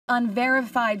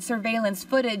unverified surveillance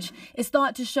footage is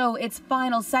thought to show its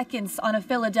final seconds on a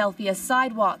Philadelphia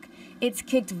sidewalk. It's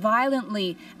kicked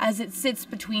violently as it sits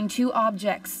between two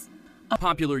objects.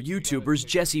 Popular YouTubers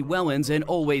Jesse Wellens and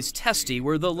Always Teste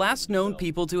were the last known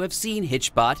people to have seen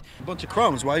Hitchbot. A bunch of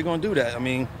crumbs. Why are you going to do that? I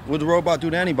mean, what would the robot do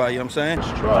to anybody, you know what I'm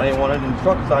saying? I didn't want it in the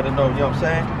truck because I didn't know, you know what I'm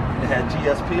saying? It had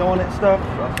GSP on it and stuff.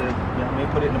 So I said, you know what I mean,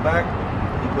 put it in the back.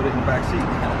 He put it in the back seat.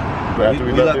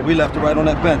 We left it right on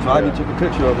that bench. So I even took a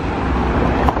picture of it.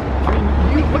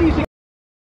 I mean, what do you think?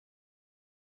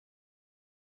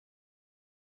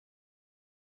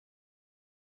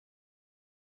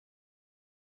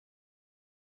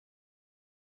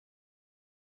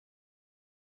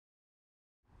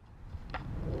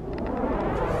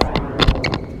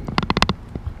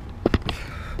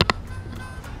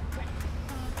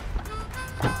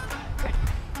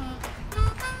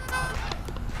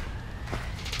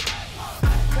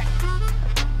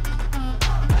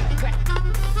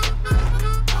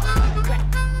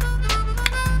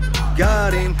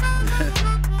 Got him.